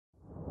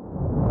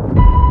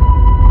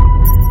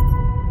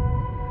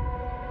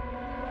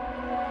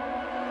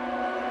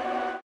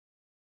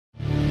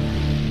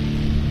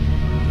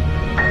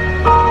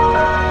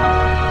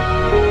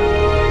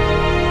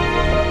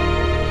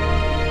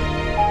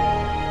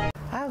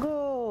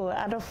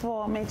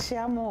adofo me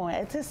chiamo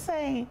it is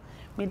saying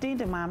me din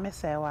de ma me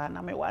sewa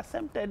na me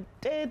wasem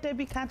de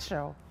bi catch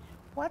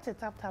what a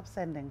tap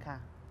sending ka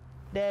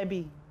there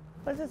be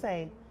what's it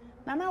say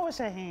na na wo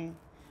she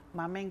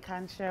ma men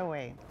kan share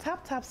way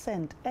tap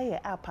send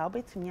app a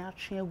obetimi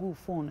atwe agu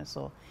phone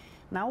so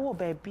na wo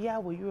ba bia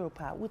wo Europe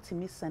a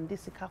wotimi send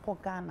sika ko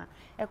Ghana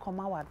e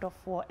koma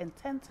wadofo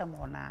ententem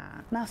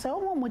hona na se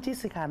wo mo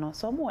sika no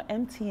so mo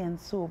MTN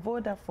so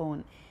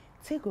Vodafone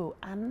Tigo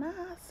ana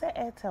se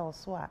Airtel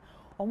so a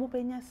omo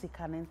benya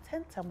sika ne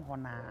ententem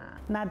hona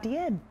na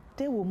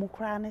de wo mu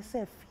kra ne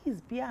se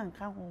fees bia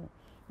anka ho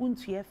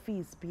untua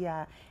fees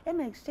bia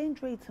and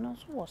exchange rate no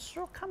so was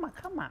so kama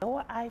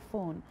or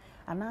iPhone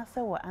ana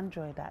se wo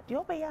Android that the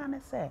obeya ne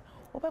se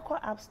obekọ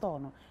App Store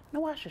no na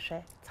wa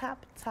hwehwe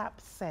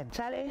tap send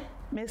chale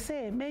me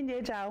say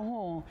menye ja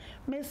ho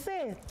me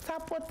say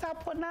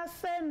tapo na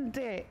send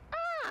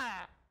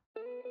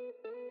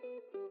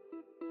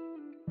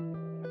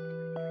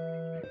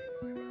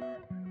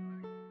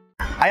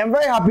I am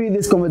very happy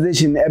this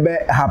conversation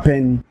ever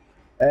happened.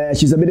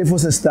 She's a beautiful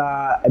sister,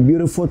 a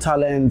beautiful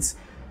talent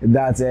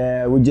that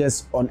we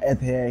just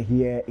unearthed her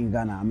here in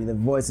Ghana. I mean, the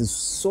voice is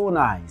so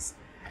nice.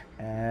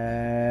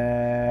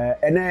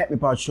 And then,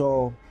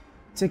 sure,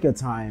 take your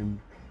time,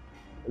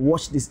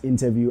 watch this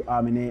interview. I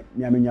mean,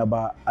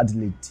 about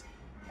Adelaide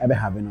ever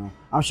having.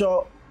 I'm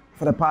sure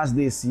for the past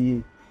days,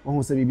 see,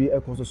 on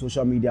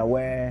social media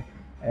where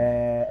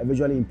a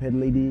visually impaired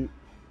lady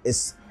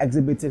is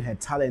exhibiting her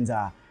talent.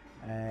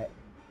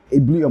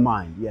 It blew your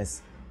mind,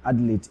 yes.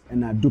 Adelaide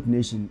and a Duke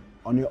Nation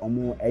on your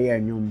omo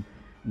nyom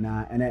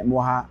na and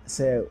Moha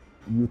say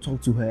you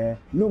talk to her,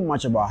 know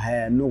much about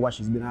her, know what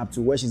she's been up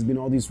to, where she's been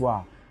all this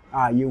while.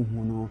 You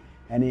know,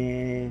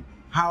 and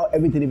how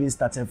everything even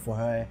started for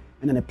her,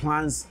 and then the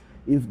plans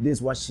if this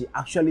is what she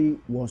actually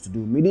wants to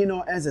do.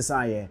 Medino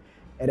SSI,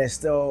 it is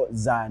still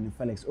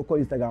Zionfelix. Oko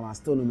Instagram, I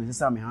still know me.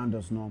 My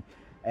handles no.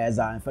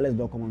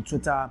 Zionfelix.com on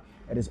Twitter.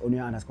 It is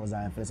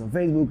 _Zionfelix on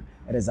Facebook.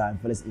 It is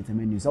Zionfelix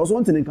Internet News. I was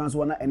wanting to cancel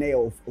one of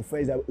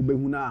Facebook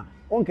ubehuna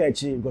on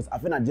catchy because I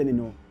feel that Jenny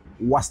no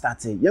was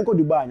starting. Yanko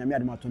Dubai, I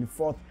made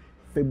 24th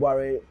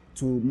February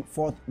to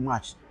 4th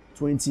March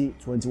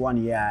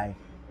 2021. Yeah,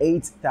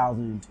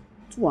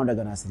 8,200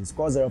 Ghana cedis.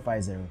 Call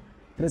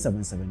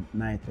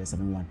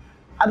 050-377-9371.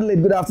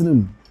 Adelaide, good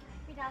afternoon.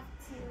 Good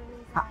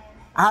afternoon.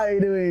 How are you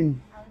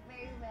doing? I'm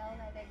very well,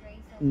 by the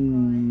grace of God.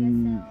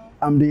 Yourself?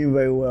 I'm doing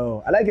very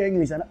well. I like your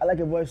English and I like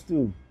your voice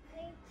too.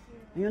 Thank you.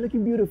 And you're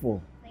looking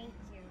beautiful. Thank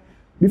you.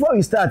 Before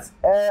we start,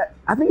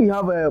 I think you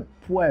have a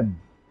poem.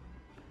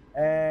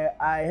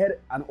 I heard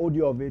an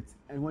audio of it,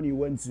 and when you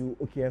went to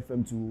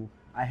OKFM too,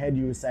 I heard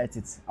you recite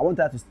it. I want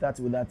to start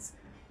with that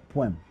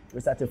poem.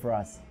 Recite it for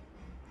us.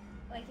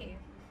 Okay.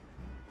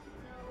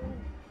 So,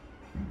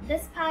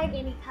 despite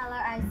any color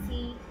I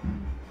see,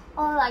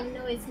 all I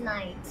know is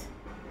night.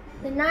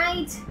 The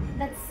night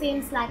that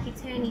seems like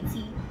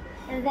eternity.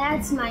 And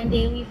that's my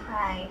daily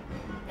cry.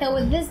 That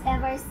would this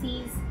ever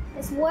cease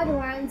is what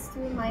runs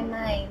through my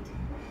mind.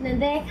 And then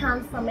there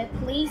comes from a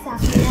place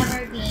I've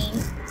never been,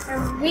 a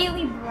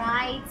really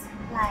bright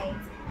light.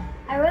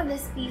 I wrote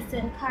this piece to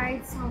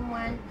encourage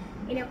someone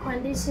in a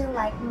condition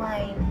like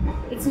mine.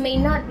 It may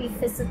not be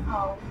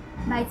physical,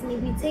 but it may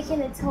be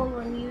taking a toll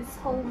on you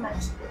so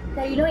much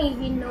that you don't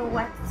even know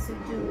what to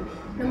do.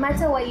 No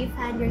matter what you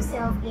find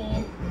yourself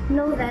in,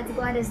 know that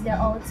God is the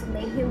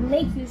ultimate. He'll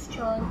make you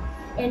strong.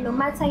 And no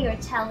matter your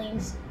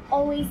challenge,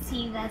 always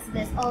see that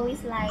there's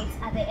always light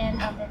at the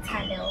end of the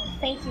tunnel.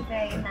 Thank you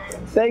very much.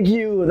 Thank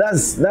you.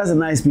 That's a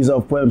nice piece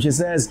of poem. She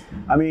says,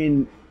 I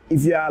mean,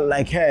 if you are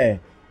like her,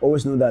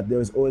 always know that there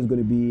is always going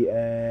to be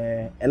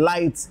a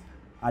light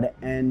at the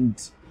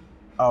end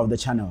of the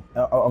channel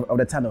of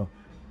the tunnel.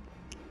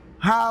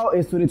 How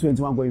is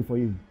 2021 going for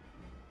you?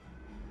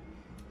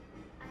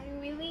 I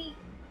really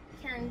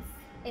can't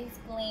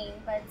explain,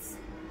 but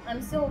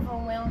I'm so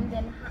overwhelmed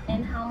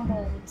and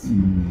humbled.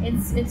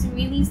 It's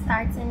really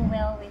starting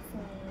well with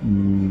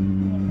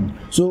me.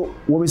 Yeah. So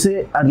when we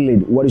say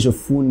Adelaide, what is your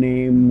full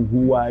name?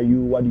 Who are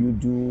you? What do you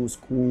do?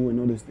 School and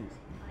all those things.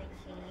 Okay.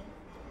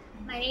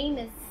 My name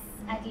is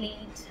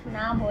Adelaide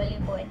Nabole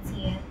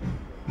Boitier.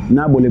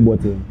 Nabole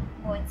Boitier.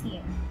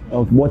 Boitier.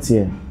 Oh,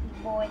 Boitier.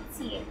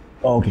 Boitier.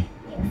 Oh, okay.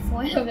 Yes,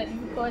 one of the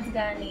difficult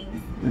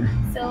names.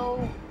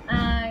 So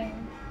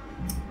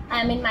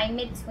I'm in my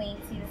mid-20s.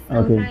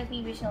 I'm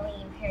currently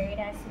visually impaired,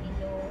 as we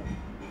know.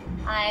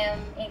 I am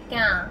a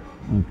Ghana.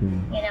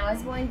 And I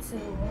was born to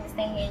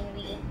Mr.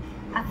 Henry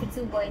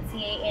Afitu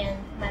Boitier and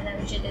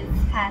Madam Judith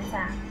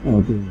Carter.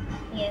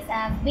 Yes,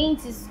 I've been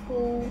to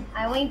school.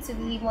 I went to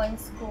Limon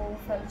School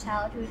from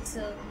childhood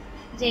to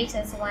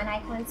JHS1.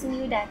 I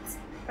continued at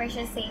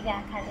Precious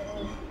Savior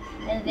Academy.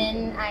 And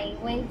then I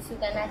went to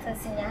Ganata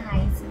Senior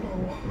High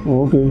School.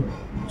 Oh, okay.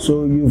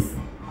 So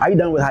are you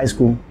done with high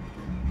school?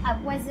 I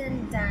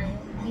wasn't done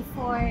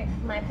before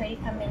my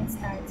predicament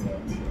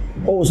started.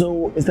 Oh,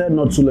 so is that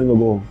not too long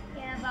ago?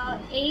 Yeah,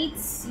 about 8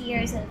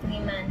 years and 3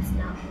 months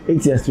now.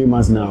 8 years, 3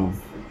 months now.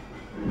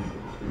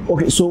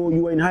 Okay, so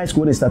you were in high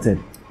school when it started?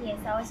 Yes,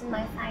 I was in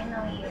my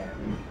final year.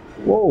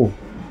 Whoa.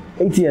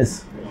 8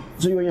 years.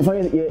 So you were in your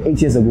family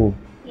 8 years ago.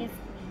 Yes,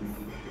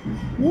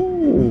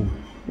 please.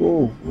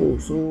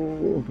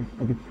 So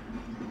okay.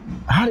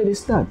 How did it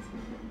start?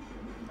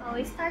 Oh,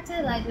 it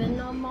started like with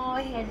normal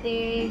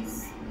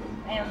headaches,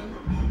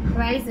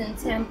 rise in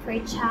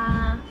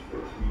temperature,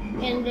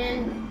 and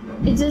then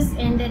it just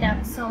ended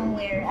up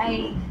somewhere.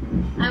 I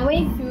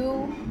went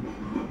through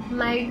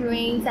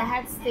migraines. I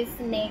had stiff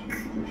neck.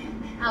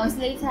 I was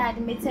later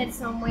admitted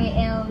somewhere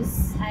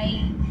else.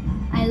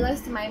 I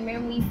lost my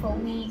memory for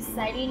weeks.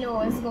 I didn't know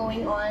what was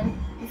going on.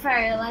 Before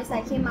I realized,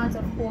 I came out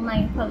of coma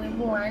in Celeb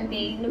one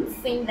day,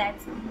 noticing that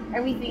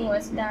everything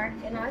was dark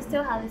and I was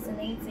still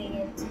hallucinating,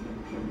 and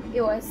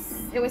it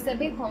was a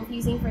bit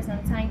confusing for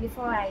some time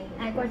before I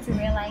got to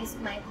realize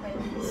my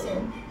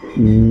condition.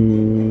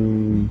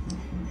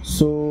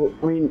 So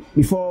I mean,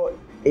 before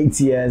 8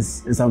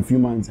 years and some few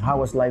months, how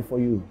was life for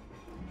you?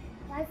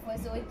 Life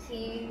was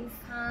okay,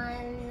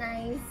 fun,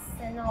 nice,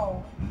 and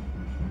all.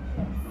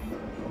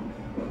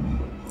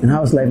 And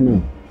how's life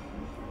now?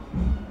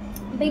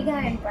 Bigger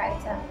and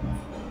brighter.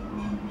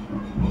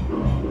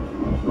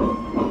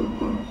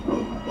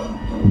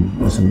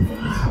 Awesome.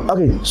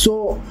 Okay,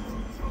 so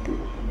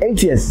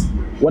 8 years,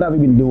 what have you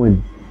been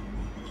doing?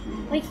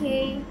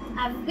 Okay,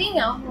 I've been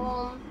at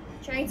home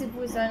trying to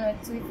put one or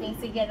two things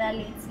together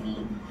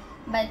lately,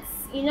 but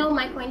you know,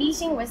 my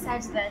condition was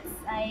such that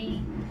I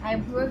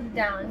broke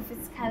down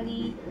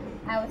physically.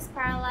 I was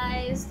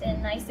paralyzed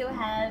and I still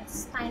had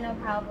spinal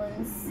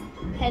problems,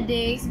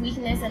 headaches,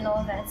 weakness, and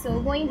all that. So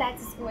going back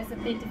to school was a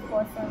bit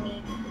difficult for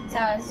me. So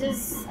I was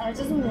just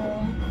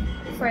home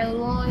for a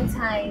long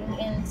time,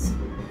 and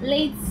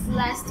late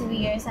last 2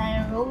 years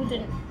I enrolled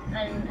in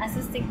an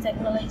assistive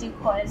technology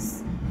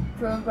course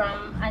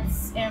program at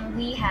a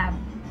rehab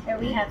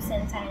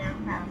center in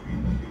Accra.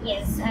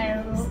 Yes, I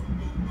enrolled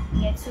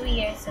 2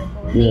 years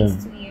ago,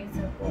 late 2 years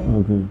ago.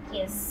 Okay.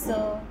 Yes,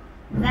 so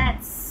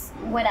that's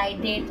what I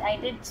did. I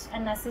did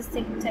an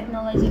assistive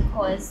technology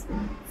course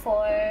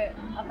for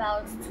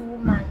about 2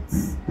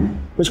 months.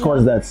 Which course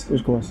is that?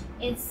 Which course?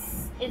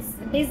 It's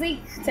basic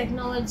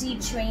technology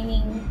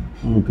training.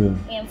 Okay.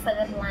 For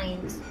the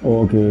blind.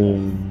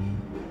 Okay.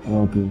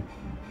 Okay.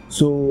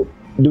 So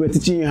they were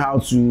teaching you how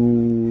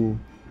to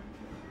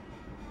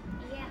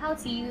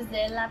use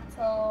the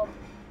laptop,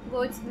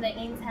 go to the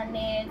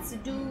internet, to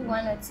do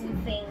one or two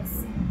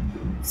things,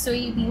 so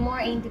you be more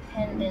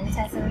independent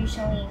as a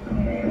visually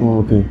impaired.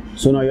 Okay.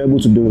 So now you're able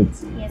to do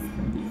it. Yes.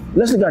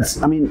 Let's look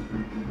at. I mean,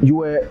 you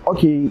were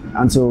okay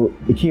until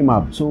it came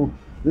up. So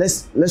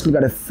let's look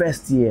at the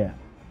first year.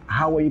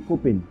 How were you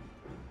coping?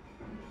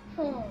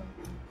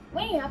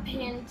 When it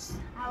happened,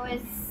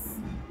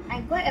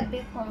 I got a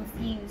bit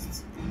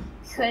confused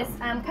because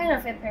I'm kind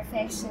of a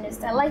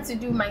perfectionist. I like to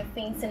do my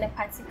things in a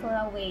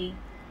particular way.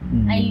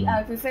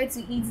 I prefer to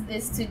eat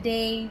this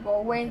today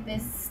or wear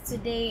this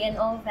today and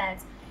all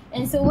that.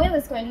 And so when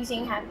this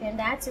condition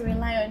happened, I had to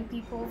rely on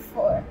people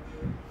for,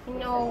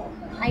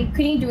 I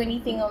couldn't do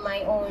anything on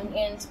my own,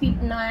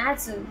 and I had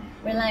to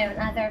rely on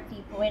other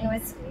people, and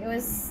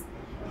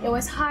it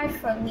was hard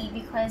for me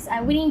because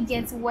I wouldn't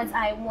get what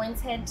I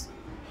wanted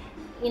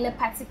in a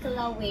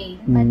particular way.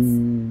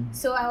 But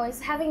so I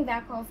was having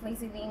that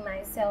conflict within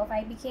myself.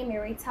 I became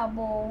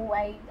irritable.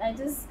 I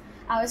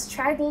was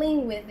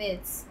struggling with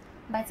it.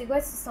 But it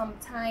got to some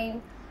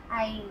time,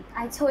 I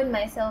told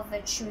myself the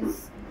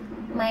truth.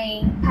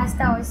 My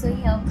pastor also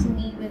helped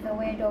me with the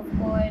word of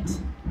God,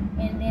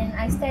 and then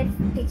I started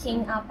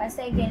picking up. I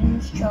started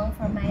getting strong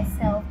for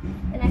myself,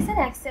 and I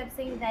started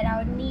accepting that I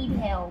would need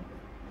help,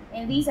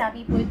 and these are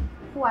people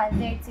who are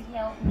there to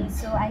help me.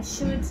 So I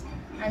should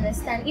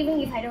understand, even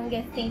if I don't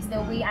get things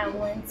the way I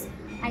want,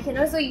 I can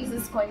also use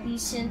this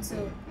condition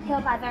to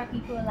help other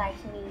people like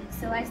me.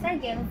 So I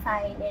started getting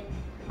fine, and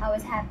I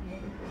was happy.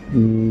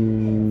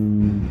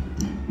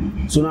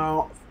 So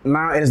now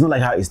it's not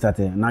like how it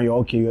started. Now you're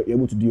okay. You're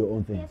able to do your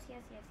own thing. Yes.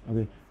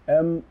 Okay.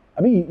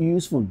 I mean, you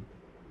use phone.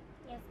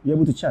 Yes. You're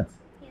able to chat.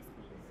 Yes,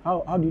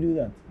 please. How do you do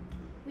that?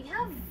 We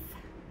have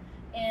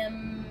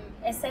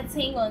a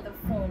setting on the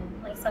phone,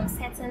 like some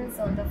settings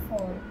on the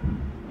phone.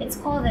 It's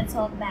called the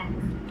talkback.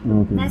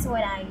 Okay. That's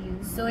what I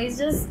use. So it's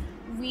just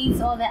reads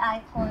all the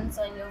icons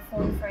on your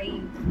phone for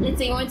you. Let's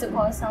say you want to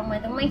call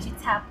someone. The moment you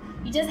tap,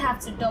 you just have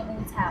to double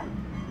tap.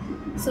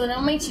 So the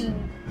moment you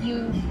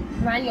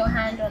run your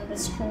hand on the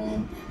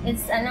screen, it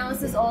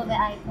announces all the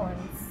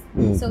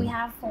icons. So we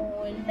have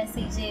phone,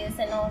 messages,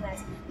 and all that.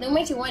 The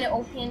moment you want to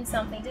open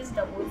something, just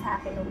double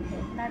tap and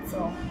open. That's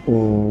all.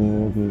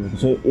 Oh, okay.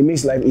 So it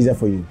makes life easier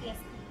for you. Yes.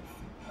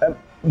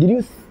 Did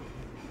you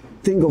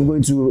think of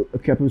going to a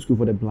camping school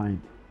for the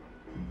blind?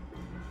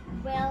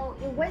 Well,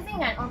 it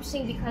wasn't an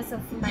option because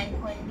of my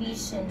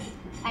condition.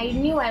 I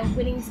knew I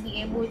wouldn't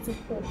be able to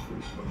cope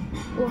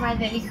over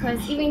there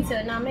because even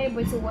till now I'm not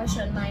able to wash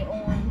on my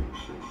own,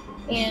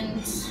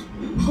 and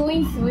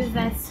going through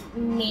that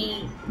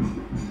may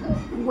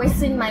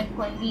worsen my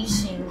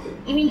condition.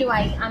 Even though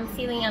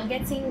I'm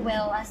getting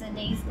well as the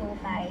days go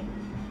by.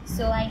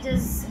 So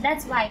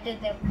that's why I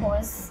did the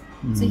course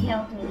to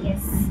help me.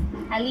 Yes,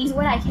 at least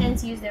what I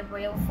can't use the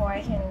braille for,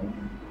 I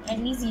at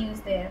least use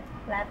the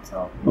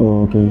laptop.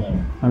 Oh, okay.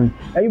 Yeah. I mean,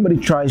 everybody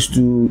tries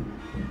to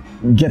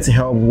get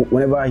help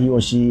whenever he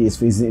or she is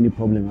facing any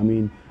problem. I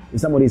mean,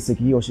 if somebody is sick,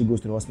 he or she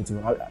goes to the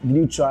hospital. Did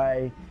you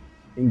try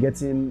in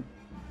getting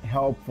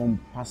help from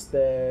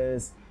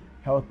pastors,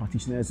 health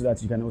practitioners, so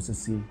that you can also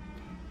see?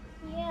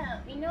 Yeah,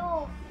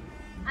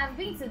 I've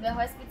been to the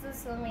hospital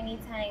so many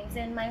times,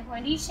 and my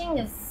condition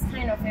is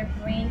kind of a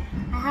brain.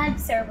 I had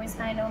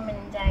cerebrospinal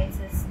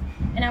meningitis,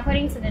 and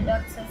according to the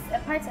doctors, a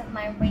part of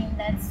my brain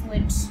that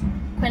would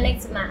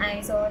connect to my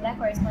eyes or that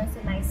corresponds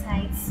to my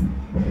sight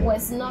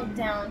was knocked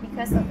down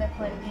because of the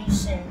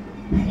condition.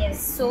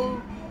 Yes, so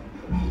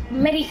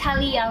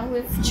medically,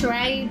 we've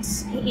tried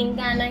in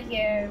Ghana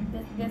here.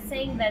 They're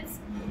saying that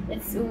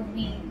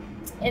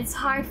it's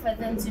hard for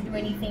them to do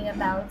anything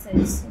about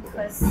it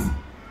because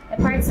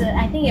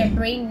I think a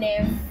brain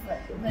nerve,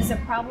 there's a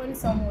problem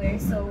somewhere,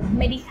 so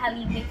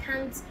medically they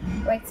can't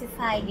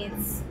rectify it.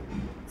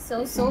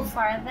 So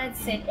far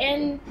that's it.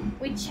 And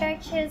with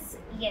churches,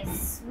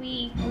 yes,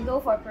 we go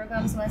for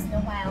programs once in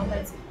a while,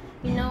 but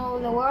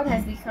the world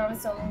has become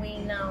some way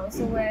now,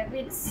 so we're a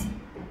bit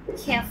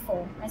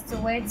careful as to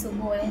where to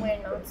go and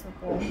where not to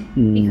go.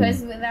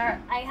 Because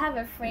I have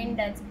a friend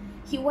that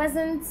he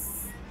wasn't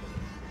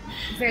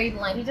very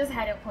blind, he just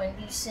had a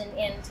condition,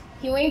 and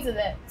he went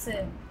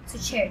to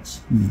church,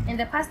 and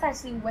the pastor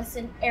actually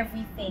wasn't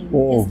everything.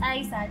 His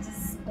eyes are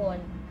just gone.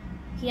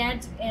 He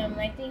had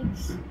I think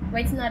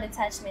retinal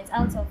detachment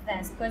out of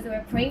that because they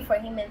were praying for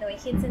him and they were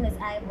hitting his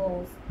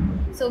eyeballs.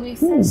 So with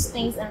such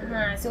things,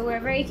 so we're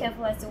very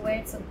careful as to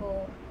where to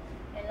go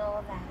and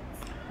all that.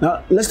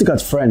 Now let's look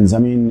at friends. I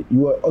mean, you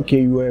were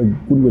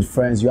good with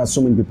friends, you had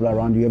so many people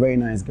around you, you're a very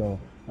nice girl.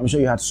 I'm sure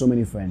you had so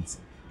many friends.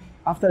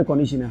 After the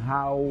condition,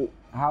 how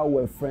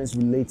were friends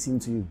relating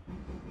to you?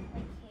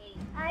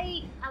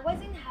 Okay, I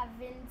wasn't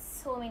having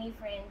so many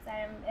friends.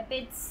 I'm a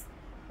bit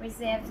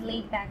reserved,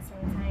 laid back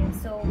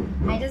sometimes. So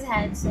I just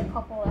had a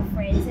couple of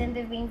friends, and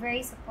they've been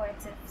very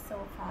supportive so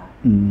far.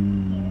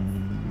 Yes.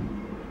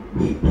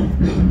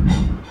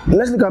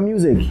 Let's look at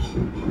music.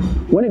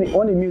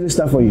 When did music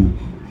start for you?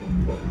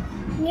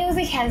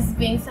 Music has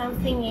been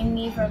something in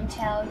me from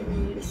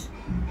childhood.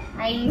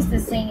 I used to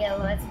sing a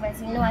lot, but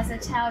as a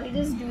child, you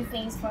just do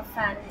things for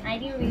fun. I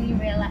didn't really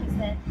realize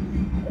that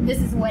this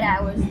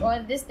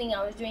thing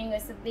I was doing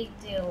was a big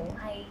deal.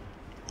 I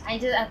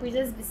could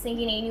just be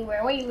singing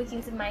anywhere. When you look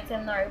into my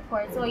terminal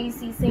reports, all you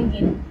see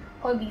singing,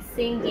 hobby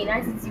singing,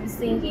 attitude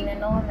singing,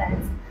 and all that.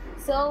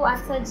 So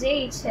after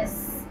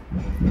JHS,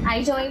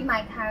 I joined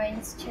my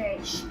parents'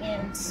 church,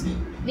 and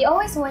they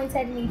always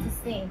wanted me to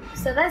sing.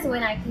 So that's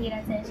when I paid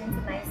attention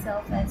to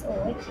myself. That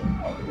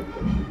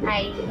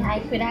I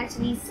could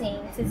actually sing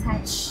to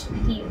touch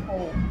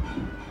people.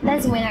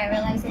 That's when I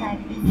realized that I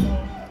could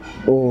sing.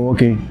 Oh,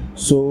 okay.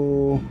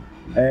 So,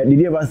 did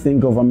you ever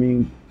think of,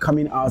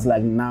 coming out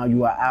like now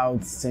you are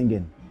out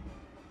singing?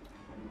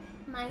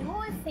 My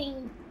whole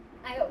thing,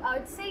 I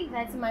would say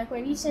that my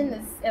condition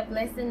is a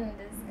blessing in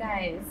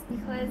disguise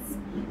because,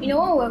 when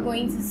we're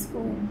going to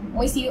school,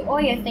 all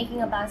you're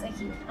thinking about,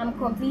 okay, I'm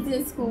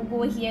completing school,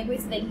 go here, go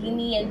to the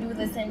uni and do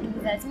this and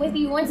do that.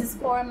 Mostly we want to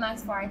score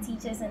marks for our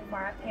teachers and for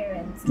our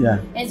parents. Yeah.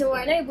 And so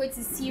we're not able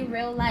to see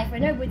real life, we're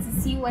not able to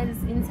see what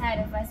is inside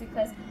of us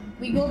because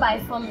we go by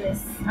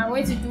formless. I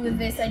want to do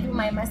this, I do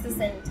my master's,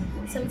 and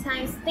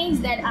sometimes things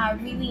that are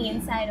really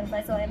inside of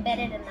us or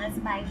embedded in us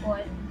by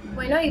God,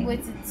 we're not able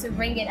to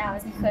bring it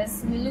out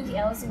because we look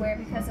elsewhere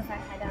because of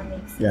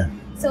academics. Yeah.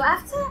 So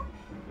after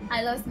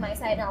I lost my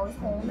sight and I was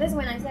home, that's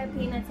when I started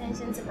paying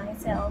attention to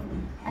myself.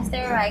 I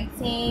started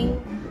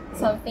writing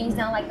some things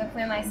down, like the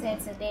poem I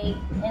said today,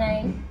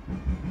 and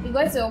it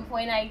got to a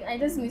point I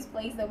just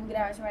misplaced the book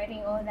that I was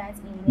writing all that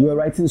evening. You were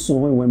writing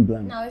some when you went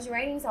blind? No, I was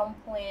writing some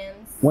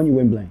poems. When you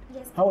went blind?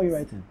 Yes. How were you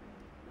writing?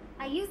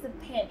 I use the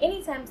pen.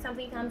 Anytime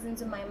something comes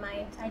into my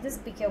mind, I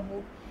just pick a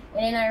book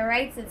and then I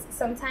write it.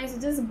 Sometimes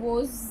it just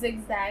goes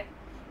zigzag,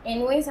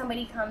 and when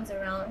somebody comes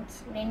around,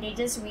 then they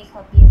just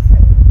recopy it from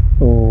me.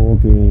 Oh,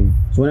 okay.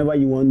 So whenever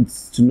you want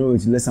to know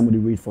it, let somebody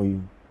read for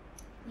you?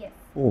 Yes.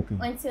 Oh, okay.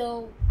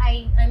 Until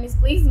I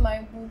misplaced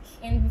my book,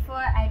 and before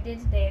I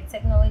did the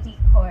technology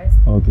course.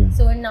 Okay.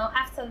 So now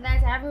after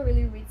that, I haven't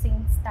really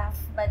written stuff,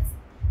 but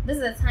this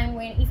is a time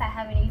when if I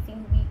have anything,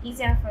 it will be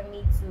easier for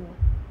me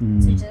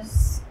to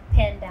just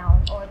pen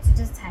down or to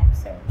just type.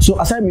 So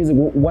aside music,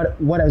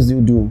 what else do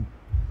you do?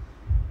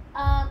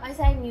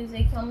 Aside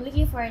music, I'm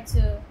looking forward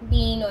to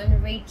being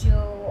on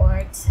radio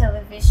or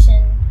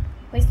television,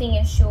 hosting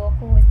a show,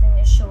 co-hosting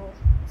a show,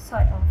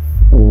 sort of.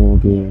 Oh,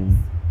 okay. Yes.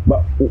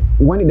 But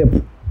when did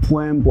the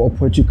poem or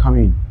poetry come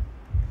in?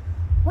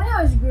 When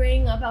I was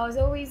growing up, I was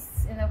always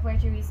in a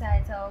poetry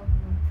recital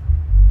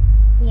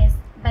group. Yes,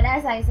 but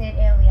as I said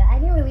earlier, I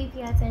didn't really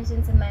pay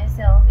attention to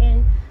myself,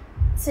 and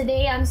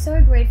today I'm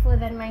so grateful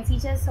that my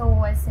teacher saw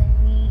what's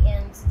in me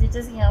and they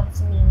just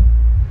helped me.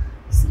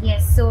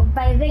 Yes, so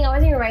by then I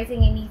wasn't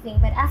writing anything,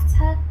 but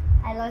after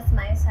I lost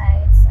my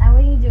sight, I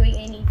wasn't doing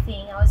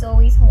anything. I was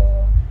always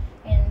home,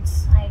 and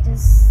I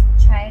just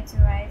tried to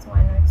write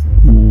one or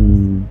two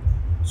things.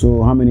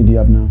 So how many do you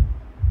have now?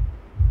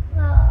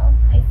 Well,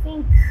 I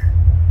think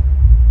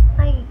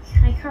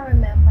I can't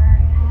remember.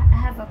 I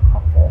have a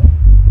couple,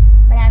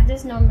 but I've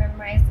just not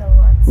memorized a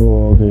lot.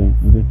 Oh, okay,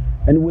 okay.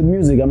 And with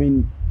music, I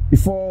mean,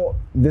 before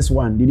this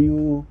one, did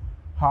you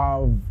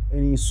have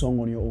any song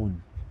on your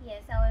own?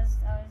 Yes, I was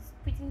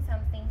putting some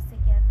things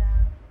together.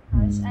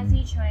 I was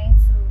actually trying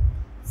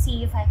to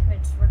see if I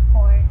could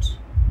record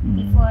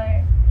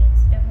before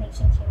Dub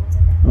Nation came into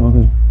that. Oh,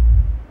 okay.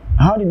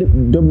 How did the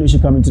Dub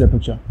Nation come into the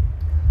picture?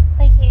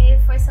 Okay,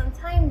 for some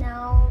time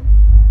now,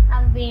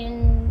 I've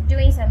been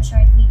doing some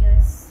short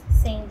videos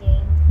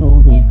singing,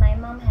 and my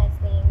mom has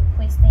been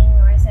posting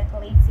or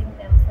circulating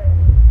them for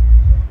me.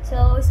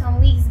 So some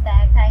weeks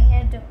back, I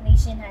heard Dub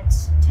Nation had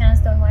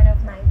chanced on one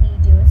of my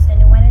videos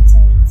and they wanted to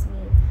meet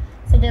me.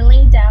 So they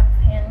linked up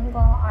and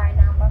got our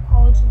number,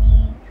 called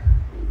me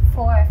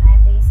 4 or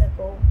 5 days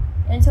ago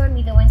and told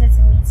me they wanted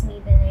to meet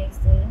me the next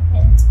day,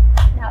 and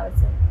that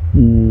was it.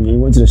 You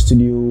went to the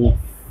studio. Yes.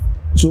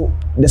 So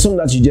the song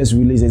that you just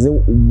released, is it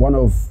one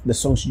of the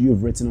songs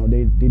you've written, or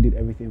they did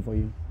everything for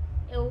you?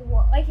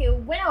 Okay,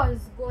 when I was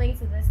going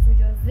to the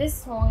studio, this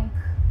song,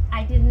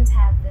 I didn't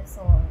have the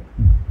song.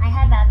 I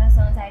had the other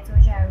songs I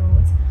told you I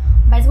wrote.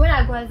 But when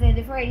I got there,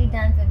 they've already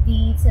done the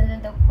beats and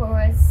then the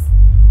chorus,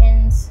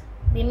 and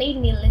they made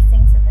me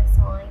listen to the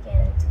song,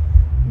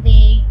 and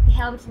they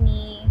helped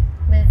me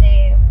with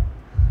the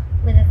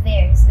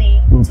verse.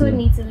 They told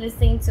me to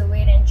listen to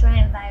it and try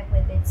and vibe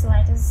with it. So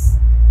I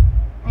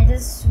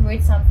just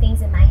wrote some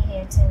things in my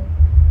head, and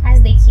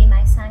as they came,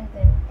 I sang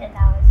them, and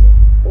that was it.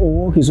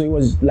 Oh, okay. So it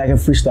was like a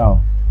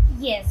freestyle.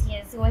 Yes,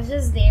 it was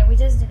just there. We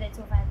just did it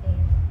over there.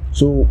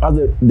 So as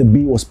the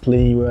beat was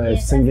playing, you were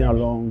singing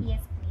along.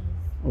 Yes,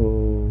 please.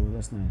 Oh,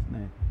 that's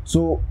nice.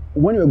 So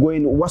when you were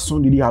going, what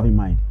song did you have in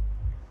mind?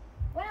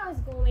 When I was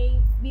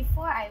going,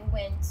 before I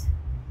went,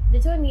 they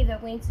told me they're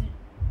going to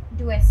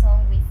do a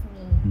song with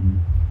me.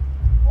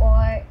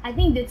 Or I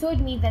think they told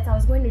me that I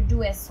was going to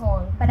do a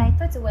song, but I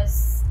thought it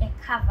was a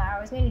cover. I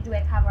was going to do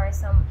a cover of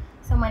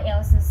someone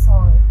else's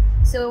song.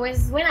 So it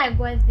was when I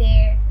got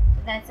there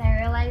that I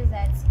realized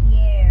that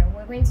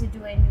we're going to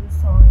do a new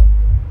song.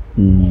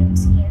 And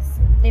yes,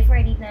 they've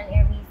already done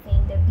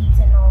everything, the beat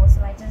and all.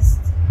 So I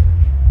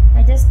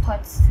just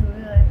thought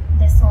through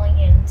the song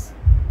and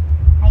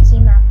I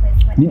came up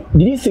with what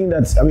Did you think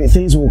that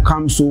things will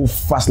come so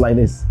fast like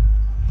this?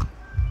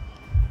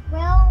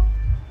 Well,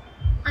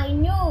 I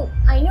know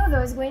there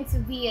was going to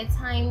be a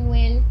time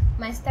when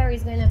my story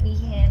is going to be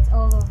heard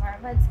all over,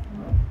 but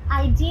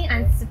I didn't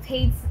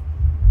anticipate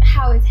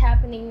how it's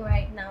happening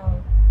right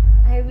now.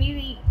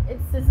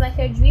 It's like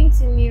a dream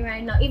to me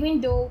right now, even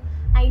though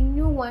I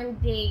knew one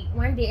day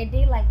a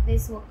day like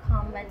this will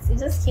come, but it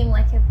just came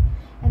like a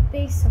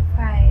big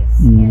surprise.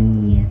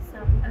 And yes,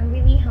 I'm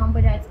really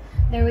humbled at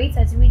the rate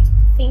at which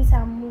things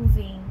are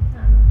moving.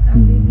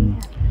 I'm really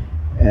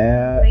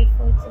happy.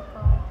 Grateful to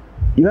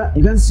God.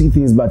 You can see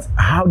things, but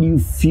how do you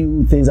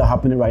feel things are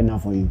happening right now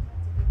for you?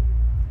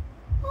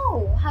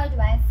 Oh, how do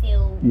I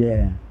feel?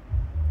 Yeah.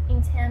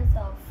 In terms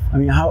of?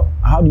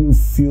 How do you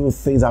feel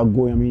things are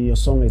going? Your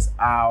song is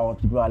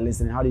out, people are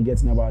listening. How do you get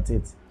to know about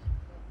it?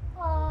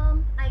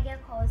 I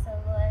get calls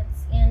a lot,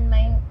 and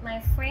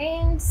my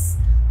friends,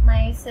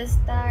 my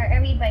sister,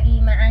 everybody,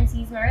 my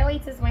aunties, my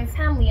relatives, my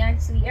family,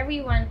 actually,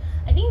 everyone.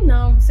 I think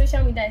now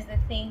social media is the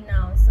thing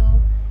now, so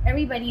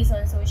everybody is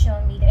on social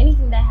media.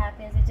 Anything that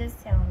happens, they just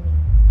tell me.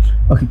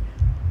 Okay,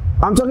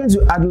 I'm talking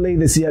to Adelaide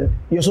The Seer.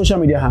 Your social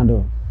media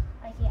handle?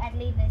 Okay,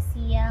 Adelaide The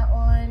Seer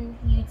on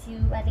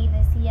YouTube, Adelaide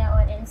The Seer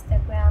on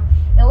Instagram,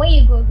 and when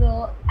you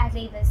Google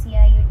Adelaide The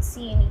Seer, you'd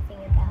see anything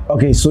about it.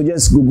 Okay, so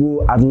just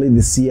Google Adelaide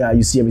The Seer,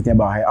 you see everything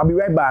about her. I'll be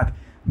right back,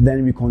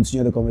 then we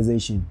continue the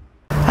conversation.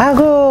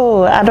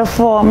 Ago,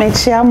 adofo me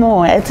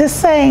chiamo. It is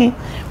saying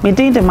me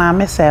did the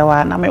mama say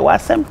wa na me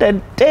was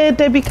the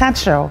Debbie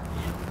catcher.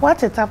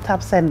 What a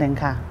tap sending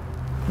ka?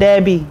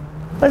 Debbie.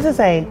 What's it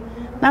say?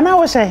 Nana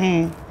was a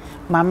hen.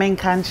 My main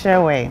can't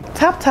share way.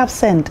 Tap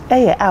send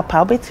app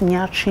I'll bet me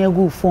out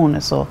go phone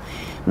so.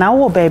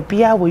 Now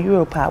baby I will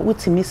Europe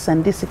with me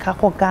send this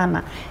kako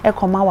Ghana e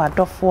koma wa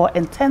dofo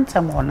and 10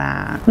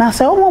 temona. Na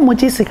se omo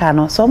mujisika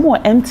no so mo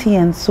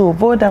MTN so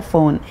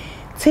Vodafone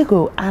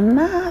Tigo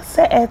ana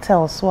se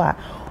Airtel so a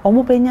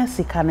omo benya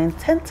sika ne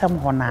 10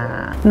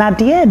 temona. Na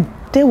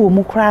de wo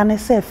mu kra ne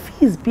se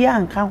fees bia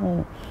anka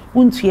ho.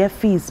 Unto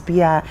fees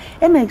bia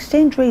and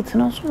exchange rate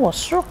no so was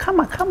so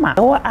kama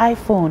or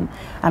iPhone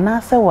and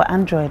answer or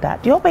Android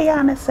that the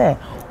obeyane say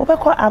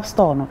obeko app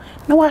store no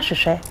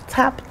wahwehwe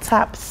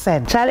tap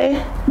send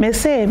Charlie me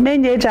say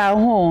menye ja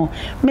ho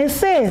me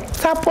say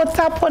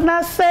tapo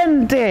na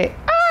send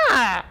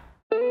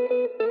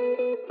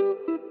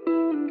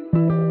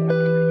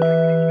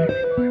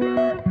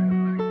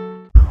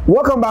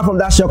Welcome back from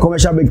that short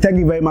commercial break. Thank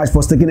you very much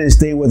for sticking and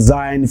staying with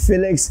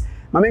Zionfelix.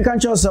 My main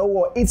countries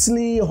are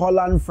Italy,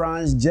 Holland,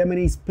 France,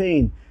 Germany,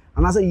 Spain,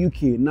 and also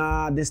UK.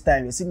 Now this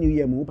time it's New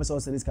Year. We person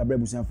send this cabre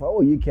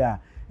for UK.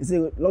 It's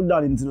a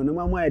lockdown into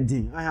no more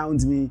thing. I have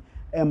me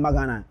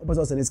Magana.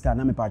 Person send this car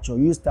na me patcho.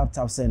 Use tap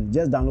send.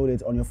 Just download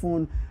it on your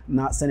phone.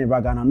 Now send it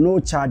back Ghana. No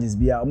charges.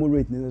 Be a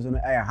rate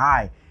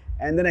high.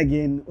 And then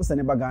again, what's the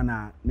neighbor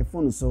Ghana? The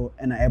phone so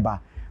and eba.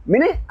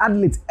 Many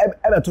Adelaide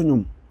ever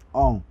to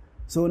on.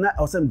 So now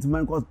I was saying to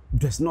man cause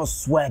there's no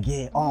swag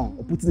here on.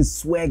 Or putting the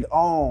swag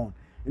on,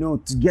 you know,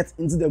 to get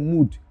into the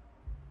mood.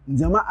 In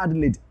the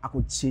Adelaide, I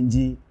could change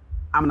it.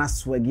 I'm not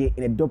swaggy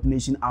in a dope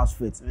nation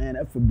outfit. Man,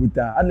 that's for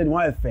buta. Adelaide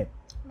want a fair.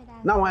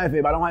 Now want a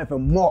fair, but I don't want a fair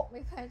more.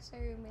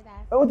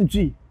 I want to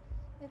tree.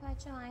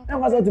 I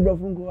was out to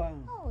Brofungo.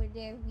 Oh,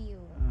 there you.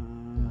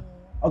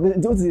 Okay,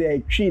 don't see the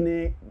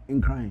tree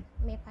in crying.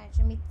 Me patch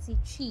me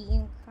tree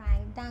in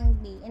crying,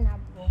 dangby in a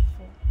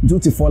brofo. Do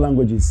to 4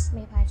 languages.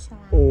 Me patch.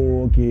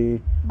 Oh,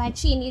 okay. But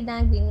tree need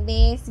dangby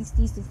be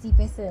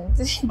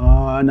 60%.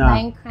 Oh, no.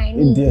 I'm crying.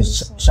 It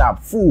is sharp,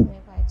 full.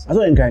 I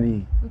saw in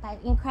crying. But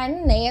in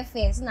crying, na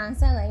face, na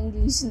answer na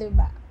English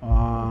labor.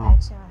 Ah.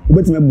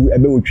 But me a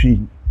be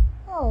tree.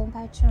 Oh,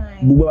 patch.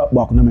 Buba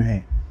back na me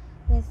hair.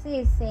 Yes,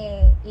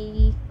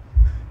 say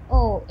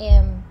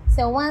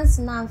so once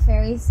now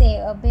ferry say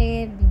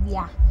obey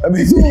bibia.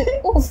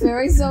 Oh,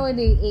 ferry so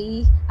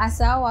the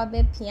asawa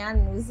be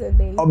piano so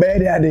the obey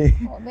the ade.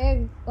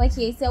 Obey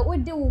okay, so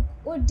what do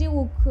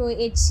crow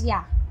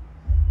echia.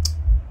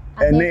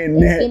 Ne.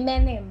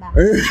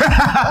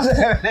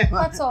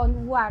 What's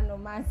on one no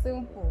my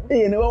simple.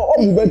 You know,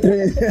 all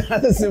battery.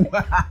 That's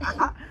simple.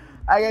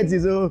 I get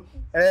it. So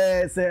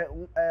say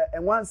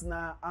and once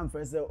now I'm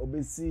first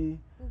obesi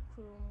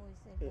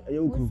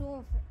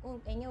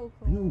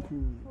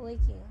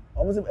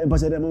almost a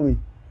bunch of them movie.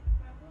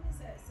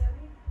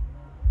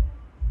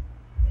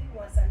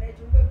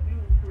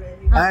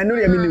 I know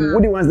you mean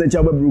what do you want the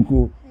chaba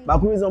bruko? But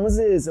who is almost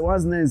says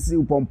once nice see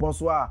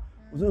pomposwa.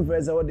 So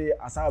first what they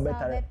asaba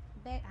better.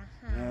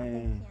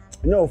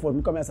 No, for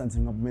me come here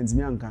something compliment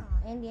me anka.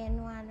 And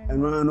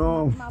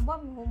no. My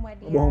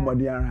home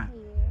body.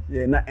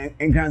 Yeah, na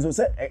enkan so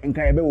say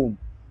enkan ebe wo.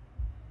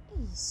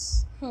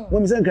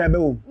 When me say enkan ebe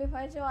wo. Me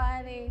fa jo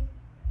are.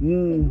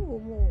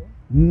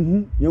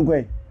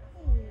 Yonkwe.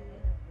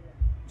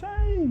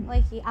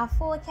 Okay,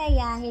 afo ka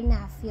ya he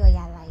na afio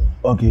ya lai.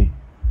 Okay.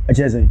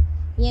 Achese.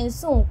 Yen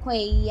so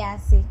nkwe ya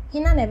se.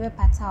 Hina na be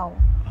pata o.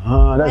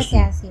 Ah, that's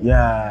true.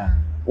 Yeah.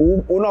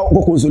 Una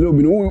go console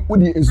obi no wo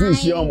di ensu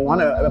hia o mo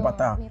wana be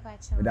pata.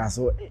 That's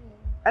so.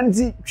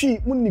 Anti twi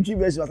munni twi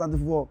verse asante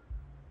for.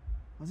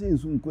 I say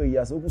ensu nkwe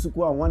ya se okusu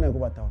ko an wana ko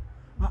pata.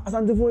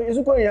 Asante for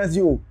ensu ko ya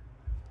se o.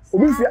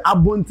 Obi fi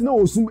abontina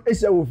osum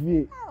ehia wo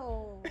fie.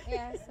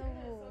 Yeah, so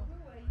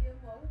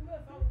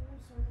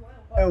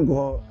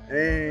Uncle,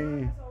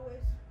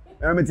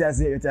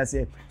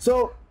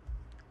 so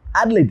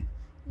Adelaide,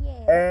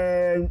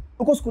 yeah.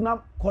 Uko school na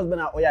husband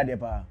na oya de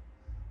pa.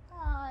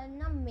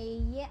 Na me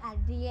ye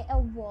ade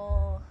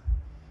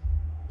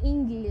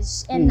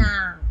English and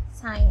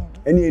science.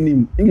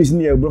 Any English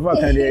ni bro for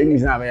kind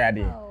English na be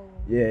ade.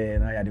 Yeah,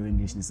 na ya de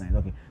English ni science.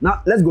 Okay.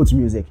 Now let's go to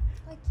music.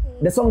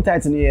 Okay. The song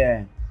title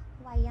here.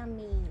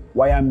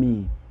 Why am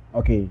me?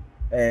 Okay.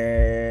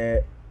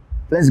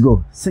 Let's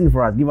go. Sing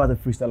for us. Give us a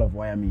freestyle of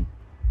Why Am Me.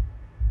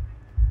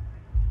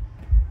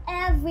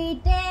 Every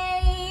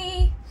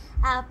day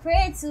I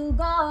pray to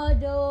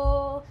God,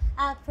 oh,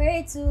 I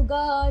pray to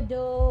God,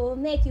 oh,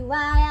 make you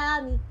why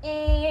am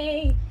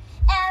me.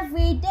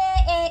 Every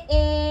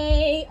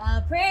day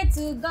I pray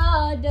to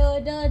God, oh,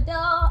 do,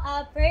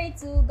 I pray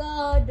to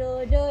God,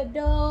 oh,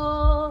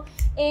 do.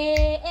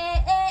 Every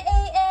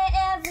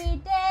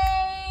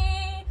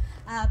day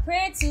I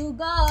pray to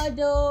God,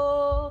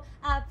 oh,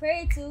 I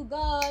pray to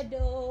God,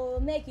 oh,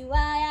 make you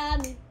why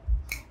me,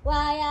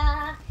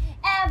 why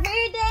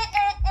every day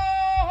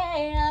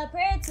I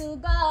pray to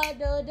God,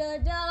 do,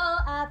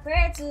 I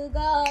pray to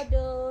God,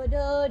 do.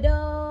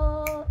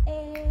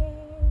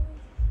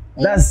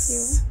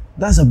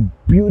 That's a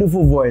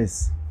beautiful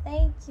voice.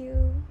 Thank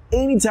you.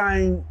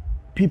 Anytime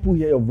people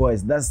hear your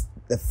voice, that's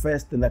the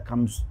first thing that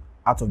comes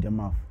out of their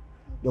mouth.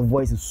 Your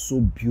voice is so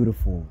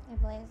beautiful. My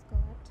voice God.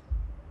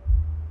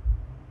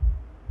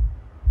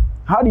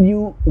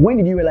 When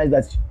did you realize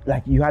that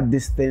like you had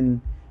this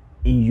thing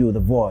in you, the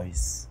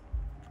voice?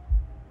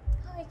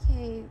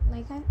 Okay,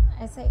 like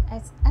as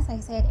I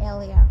said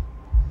earlier,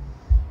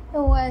 it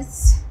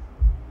was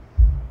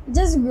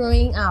just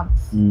growing up.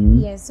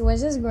 Yes, it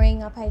was just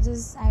growing up. I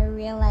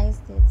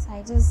realized it.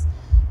 I just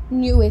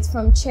knew it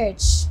from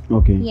church.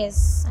 Okay.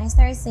 Yes, I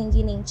started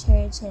singing in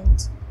church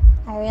and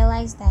I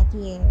realized that,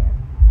 yeah.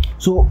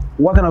 So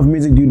what kind of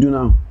music do you do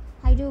now?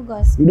 I do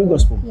gospel. You do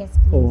gospel? Yes,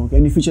 please. Oh, okay.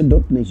 And you feature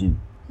Dope Nation?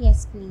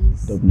 Yes,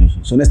 please. Dope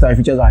Nation. So next time you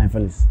feature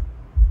Zionfelix?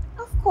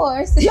 Of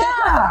course.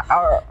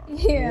 Yeah.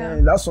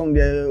 Yeah. That song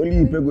there,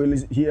 only people go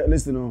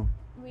listen to.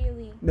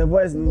 Really? The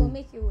voice, It will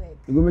make you work.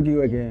 It will make you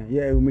work, yeah.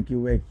 Yeah, it will make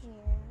you work.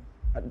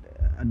 Yeah.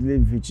 I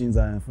believe featuring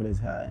Zionfelix.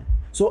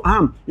 So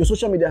your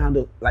social media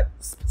handle, like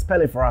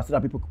spell it for us so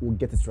that people will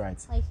get it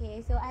right.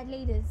 Okay, so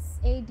Adelaide is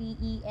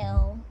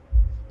ADELAIDE.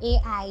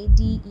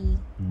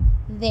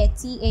 The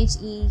THE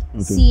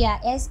Seer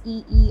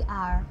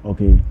SEER.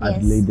 Okay, Yes.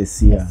 Adelaide The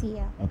Seer. The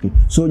Seer. Okay,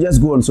 so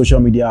just go on social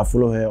media,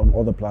 follow her on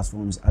all the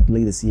platforms.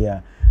 Adelaide The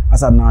Seer.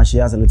 As of now, she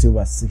has a little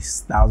over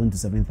 6,000 to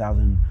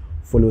 7,000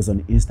 followers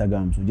on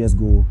Instagram. So just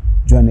go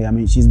join her. I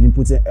mean, she's been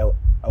putting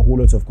a whole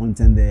lot of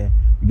content there.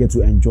 You get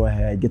to enjoy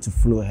her, you get to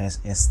follow her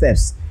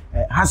steps.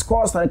 Has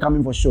calls started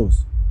coming for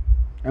shows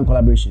and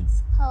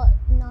collaborations? Oh,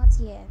 not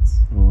yet.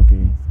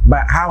 Okay.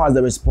 But how has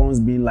the response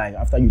been like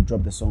after you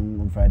dropped the song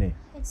on Friday?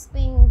 It's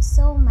been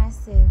so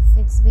massive.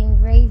 It's been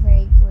very,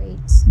 very great.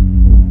 Yes.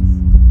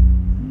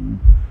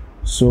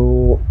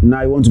 So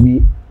now you want to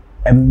be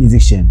a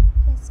musician?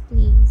 Yes,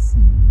 please.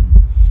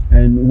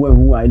 And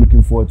who are you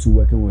looking forward to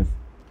working with?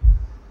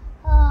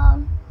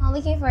 I'm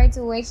looking forward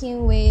to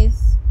working with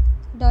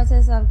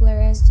Daughters of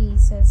Glorious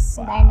Jesus,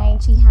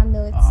 Dynaichi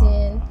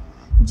Hamilton,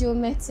 Joe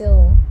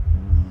Metal.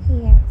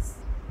 Yes.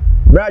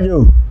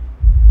 Brajo,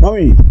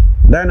 mommy,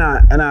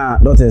 Diana,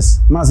 and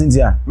daughters, my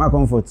Cynthia, my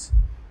comfort.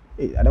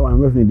 Hey, I don't want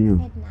to reference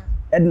you.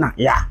 Edna,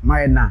 yeah,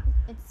 my Edna.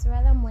 It's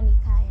rather Monica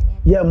and Edna.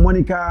 Yeah,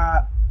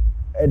 Monica,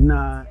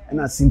 Edna,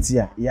 and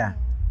Cynthia. Yeah.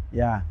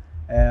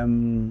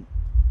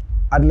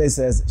 Adelaide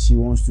says she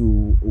wants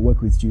to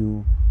work with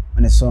you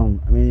on a song.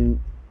 I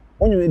mean,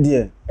 when you're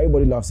there,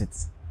 everybody loves it.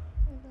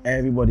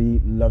 Everybody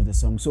loves the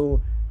song.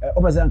 So,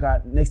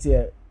 Opazanka, next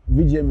year,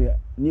 VGM,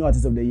 new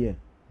artist of the year.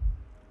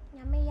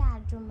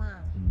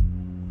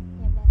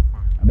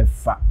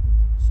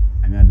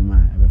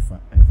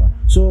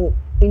 So,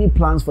 any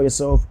plans for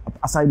yourself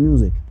aside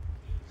music?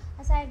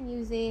 Aside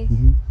music,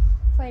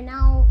 for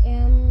now,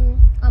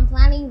 I'm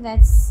planning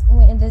that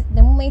when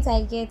the moment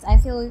I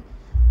feel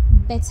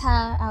better,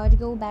 I would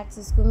go back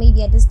to school,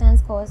 maybe a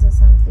distance course or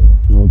something.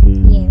 Okay.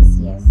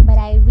 Yes. But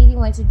I really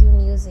want to do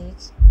music.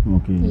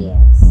 Okay.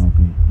 Yes.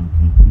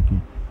 Okay.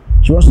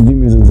 She wants to do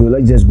music, so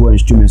let's just go and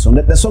stream a song.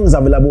 The song is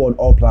available on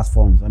all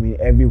platforms. I mean,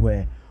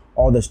 everywhere,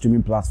 all the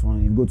streaming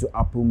platforms. You go to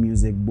Apple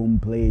Music,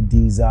 Boomplay,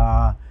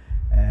 Deezer,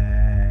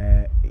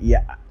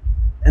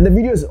 and the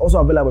video is also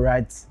available,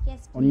 right?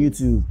 Yes. On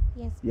YouTube.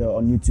 Yes. Yeah,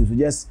 on YouTube. So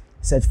just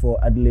search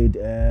for Adelaide.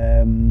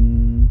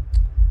 The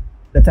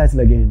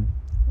title again.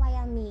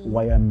 Wire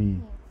me.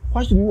 Yes.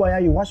 Why should we wire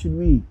you? Why should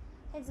we?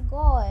 It's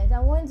God. I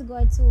want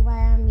God to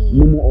wire me.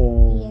 Momo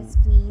or yes,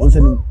 please.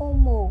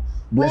 Momo.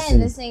 One of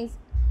the things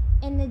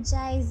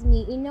energize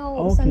me. You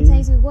know,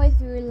 sometimes we go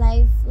through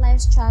life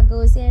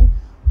struggles and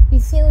we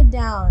feel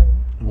down.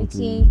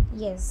 Okay.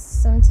 Yes.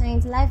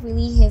 Sometimes life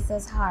really hits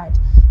us hard.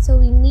 So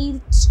we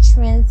need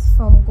strength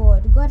from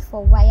God. God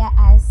for wire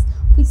us,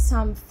 put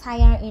some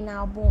fire in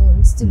our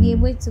bones to be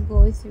able to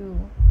go through.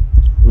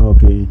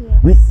 Okay.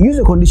 Yes. Use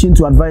a condition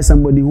to advise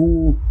somebody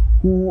who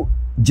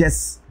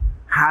just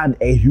had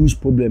a huge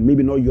problem,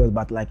 maybe not yours,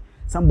 but like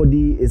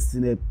somebody is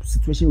in a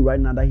situation right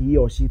now that he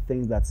or she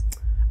thinks that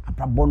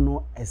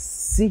Abrabono is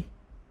see.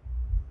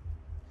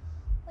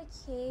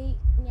 Okay,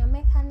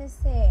 Nyame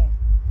say,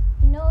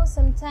 you know,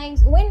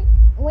 sometimes when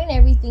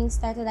everything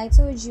started, I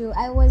told you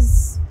I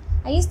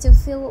used to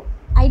feel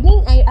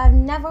I've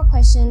never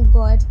questioned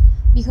God,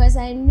 because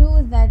I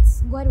knew that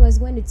God was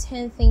going to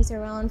turn things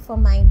around for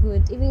my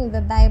good. Even in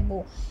the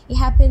Bible, it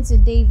happened to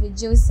David,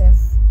 Joseph.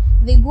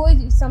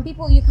 Some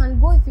people, you can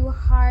go through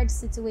hard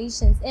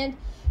situations, and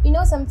you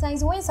know,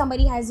 sometimes when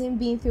somebody hasn't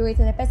been through it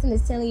and the person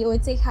is telling you, oh,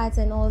 take heart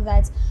and all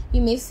that,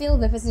 you may feel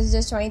the person is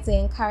just trying to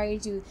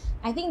encourage you.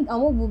 I think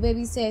Amobu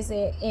Baby says,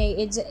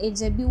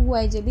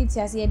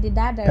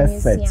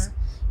 perfect.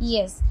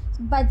 Yes.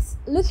 But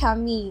look at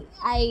me.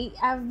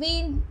 I've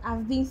been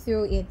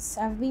through it.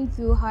 I've been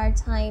through hard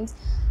times.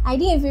 I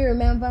didn't even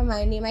remember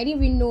my name. I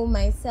didn't even know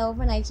myself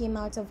when I came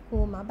out of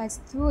coma. But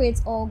through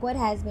it all, God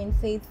has been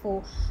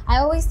faithful. I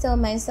always tell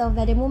myself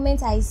that the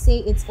moment I say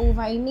it's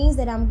over, it means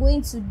that I'm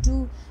going to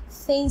do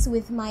things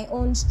with my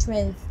own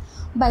strength.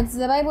 But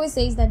the Bible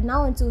says that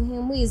now unto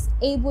him who is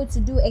able to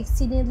do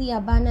exceedingly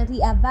abundantly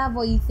above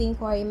what you think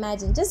or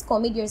imagine. Just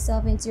commit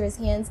yourself into his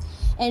hands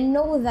and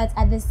know that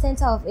at the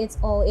center of it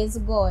all is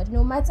God.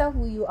 No matter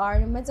who you are,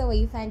 no matter where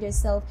you find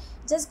yourself,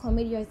 just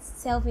commit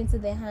yourself into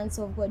the hands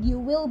of God. You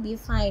will be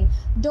fine.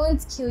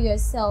 Don't kill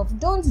yourself.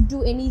 Don't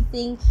do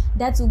anything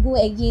that will go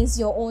against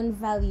your own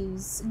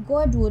values.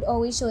 God would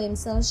always show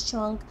himself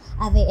strong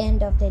at the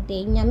end of the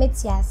day.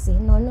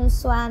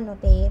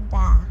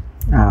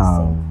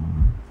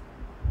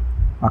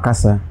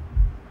 Akasa,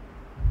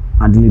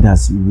 Adelaide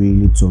has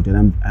really talked,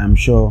 and I'm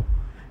sure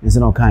it's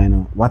not kind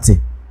of what it.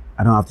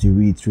 I don't have to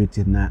reiterate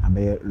it now. I'm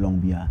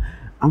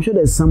sure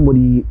there's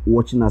somebody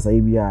watching us.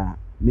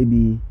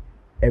 Maybe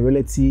a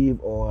relative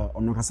or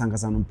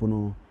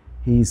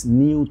he's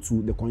new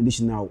to the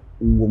condition now.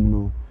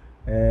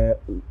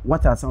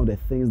 What are some of the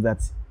things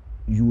that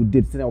you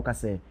did?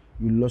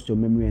 You lost your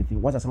memory and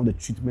things. What are some of the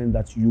treatment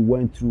that you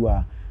went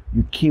through?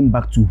 You came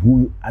back to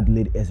who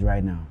Adelaide is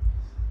right now.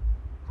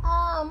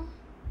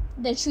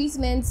 The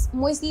treatments,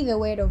 mostly the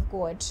word of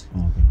God,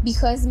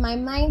 because my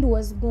mind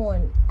was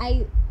gone.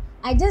 I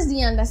just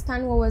didn't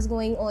understand what was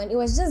going on. It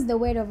was just the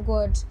word of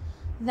God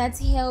that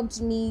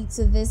helped me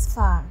to this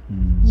far.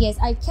 Yes,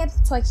 I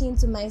kept talking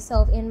to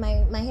myself, and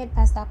my head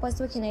pastor,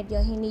 Apostle Kennedy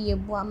Ohene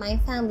Yeboah, my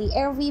family,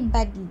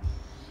 everybody,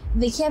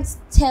 they kept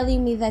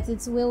telling me that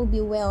it will be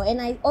well. And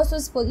I also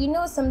spoke, you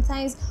know,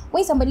 sometimes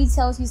when somebody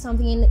tells you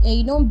something and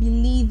you don't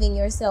believe in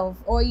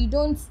yourself, or you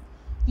don't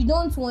you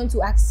don't want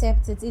to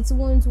accept it, it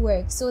won't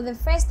work. So the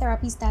first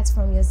therapy starts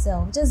from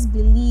yourself. Just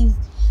believe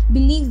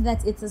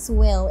that it is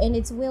well, and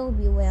it will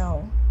be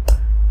well.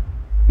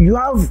 You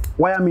have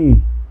Why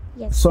Me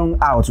Yes. song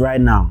out right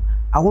now.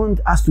 I want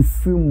us to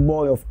feel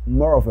more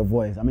of a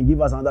voice. I mean, give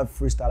us another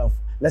freestyle of,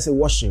 let's say,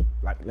 worship.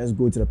 Like, let's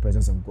go to the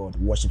presence of God.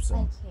 Worship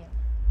song. Okay.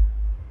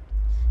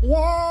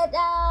 Yeah,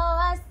 thou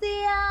art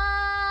the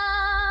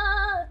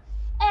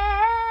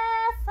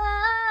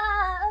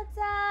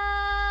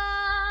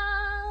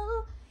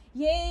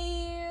yeah,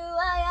 you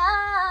are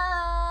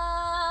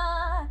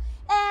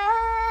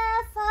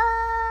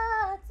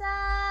Ephata,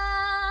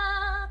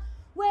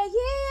 where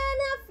ye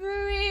are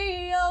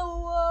free,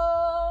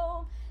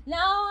 oh,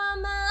 now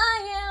am I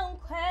am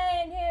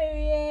quite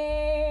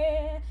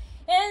here,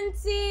 and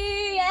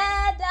see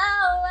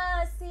thou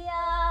art the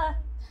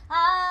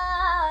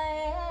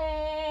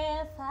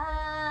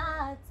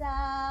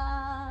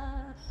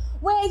Ephata,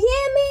 where ye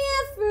me a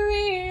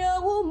free,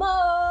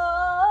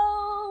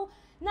 oh,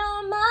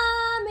 now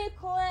mommy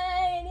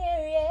queen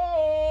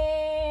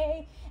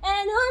here,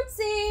 and on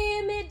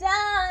see me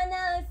down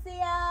and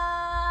see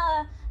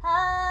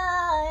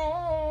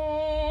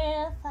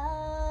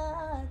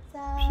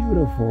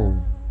Beautiful.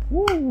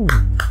 Woo.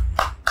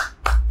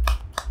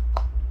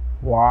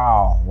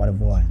 Wow, what a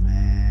voice,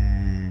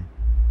 man.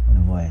 What a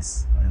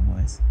voice. What a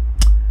voice.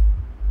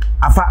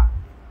 Afa.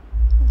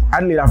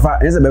 Adelaide Afa.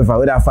 It's a bit far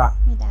with Afa.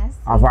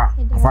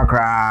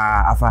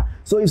 Afa.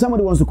 So if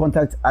somebody wants to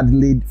contact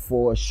Adelaide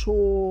for a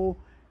show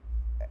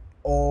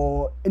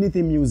or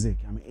anything music,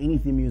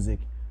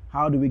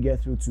 how do we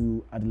get through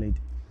to Adelaide?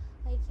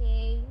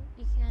 Okay,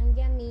 you can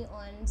get me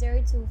on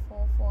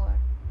 0244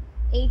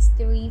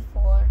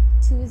 834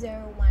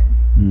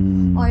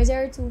 201 or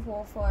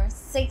 0244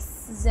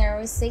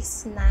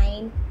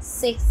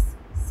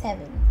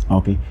 606967.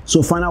 Okay,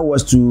 so final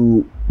words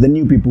to the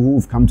new people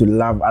who've come to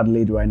love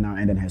Adelaide right now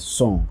and then her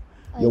song.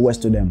 Your words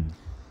to them.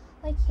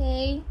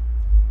 Okay,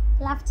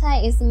 laughter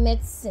is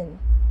medicine.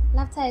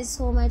 Laughter is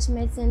so much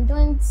medicine.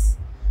 Don't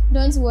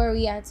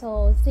worry at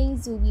all.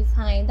 Things will be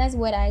fine. That's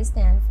what I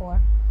stand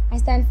for. I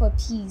stand for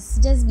peace.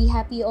 Just be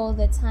happy all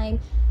the time.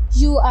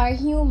 You are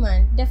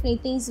human. Definitely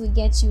things will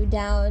get you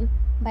down,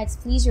 but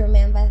please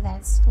remember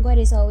that God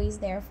is always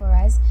there for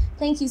us.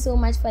 Thank you so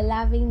much for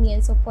loving me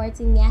and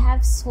supporting me. I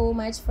have so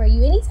much for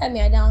you. Anytime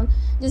you're down,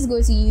 just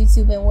go to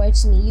YouTube and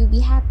watch me. You'll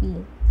be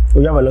happy. Oh,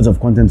 you have a lot of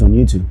content on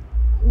YouTube.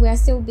 We are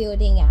still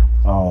building up.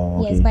 Oh,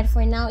 okay. Yes, but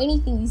for now,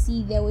 anything you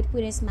see there would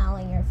put a smile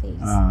on your face.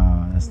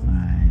 Oh, that's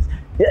nice.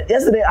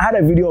 Yesterday, I had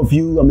a video of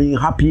you. I mean,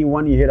 happy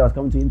when you heard I was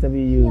coming to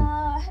interview you.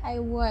 Yeah, I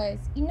was.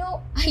 You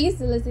know, I used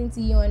to listen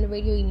to you on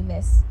Radio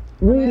Universe.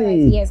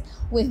 Really? Yes,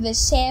 with the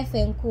chef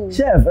and co.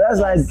 Chef, that's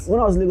like when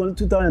I was living in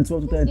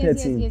 2012,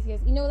 2013. Yes.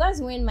 You know,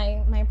 that's when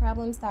my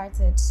problem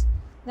started.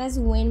 That's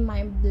when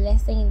my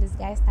blessing in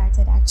disguise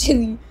started,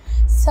 actually.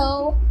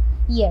 So,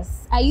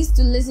 yes, I used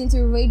to listen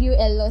to radio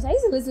a lot. I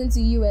used to listen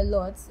to you a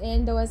lot.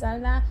 And there was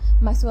another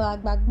Maxwell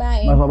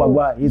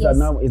Agbagba. He's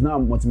now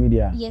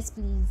multimedia. Yes,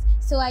 please.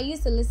 So I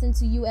used to listen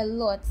to you a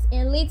lot.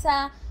 And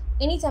later,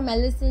 anytime I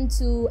listen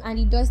to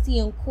Andy Dusty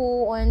and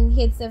Co on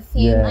Hits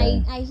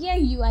FM, I hear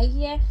you. I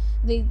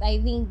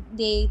think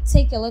they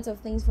take a lot of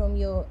things from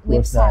your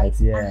website.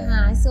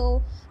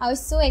 So I was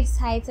so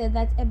excited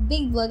that a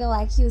big blogger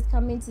like you was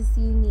coming to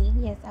see me.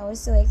 Yes, I was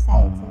so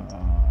excited.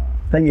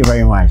 Thank you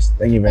very much.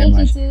 Thank you Thank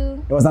you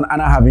too. It was an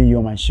honor having you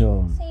on my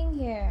show. Same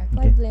here.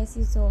 God bless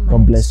you so much.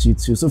 God bless you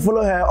too. So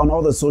follow her on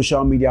all the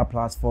social media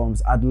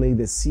platforms. Adelaide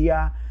The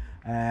Seer.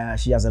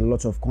 She has a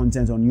lot of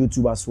content on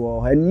YouTube as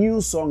well. Her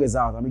new song is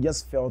out. I mean,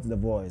 just felt the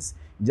voice.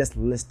 Just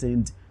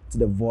listened to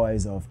the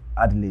voice of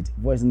Adelaide.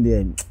 Voice in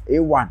there.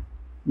 A1.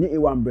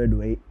 A1 bread.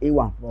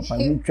 A1.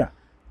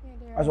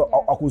 That's what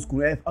I could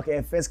school.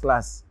 Okay, first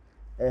class.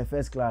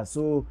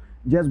 So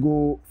just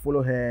go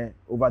follow her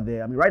over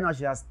there. I mean, right now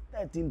she has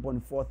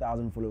 13.4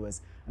 thousand followers,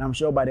 and I'm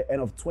sure by the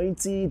end of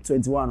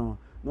 2021,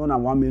 no,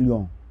 1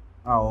 million.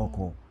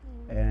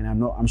 And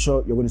I'm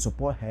sure you're going to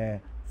support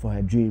her for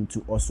her dream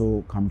to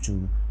also come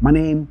true. My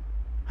name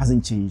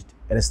hasn't changed.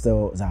 It is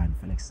still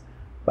Zionfelix.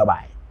 Bye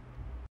bye.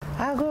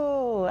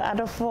 Ago,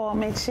 adofo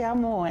me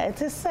chiamo. It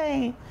is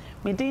saying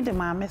me did the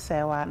mama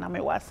say wa na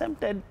me was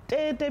the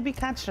day be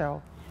catch.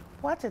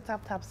 What a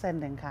tap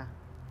sending ka.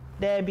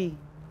 Debbie.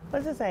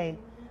 What's it say?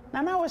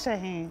 Nana was a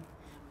hand.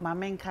 My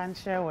main can't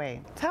share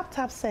way.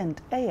 Tap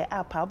send.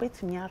 App. I'll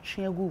bet me out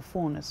good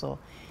phone so.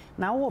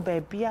 Now,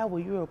 baby, I will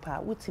Europe.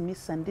 Would me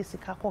send this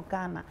Kako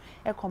Ghana.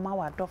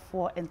 Ekomawa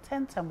dofo and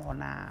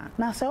tentamona.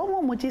 Now, so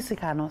more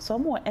Jessica no, so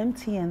more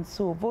MTN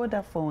so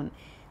Vodafone.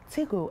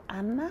 Tigo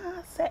and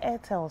say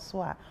Airtel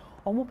swa.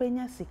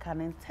 Omobenya sika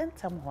and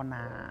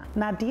tentamona.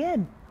 Na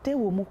dear, they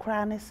will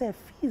mukrane say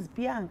fees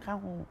be and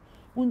home.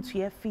 Won't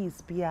you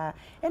fees be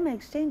and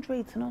exchange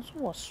rate no so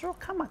was so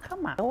kama.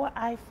 Or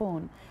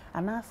iPhone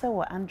and I say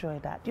or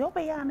Android that. You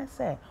obey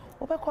say,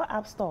 Obeko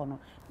App Store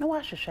no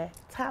washe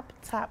tap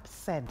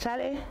send.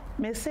 Charlie,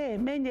 me say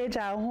menye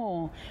ja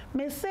home.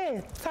 Me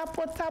say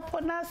tapo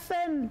na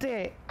send.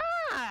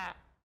 Ah!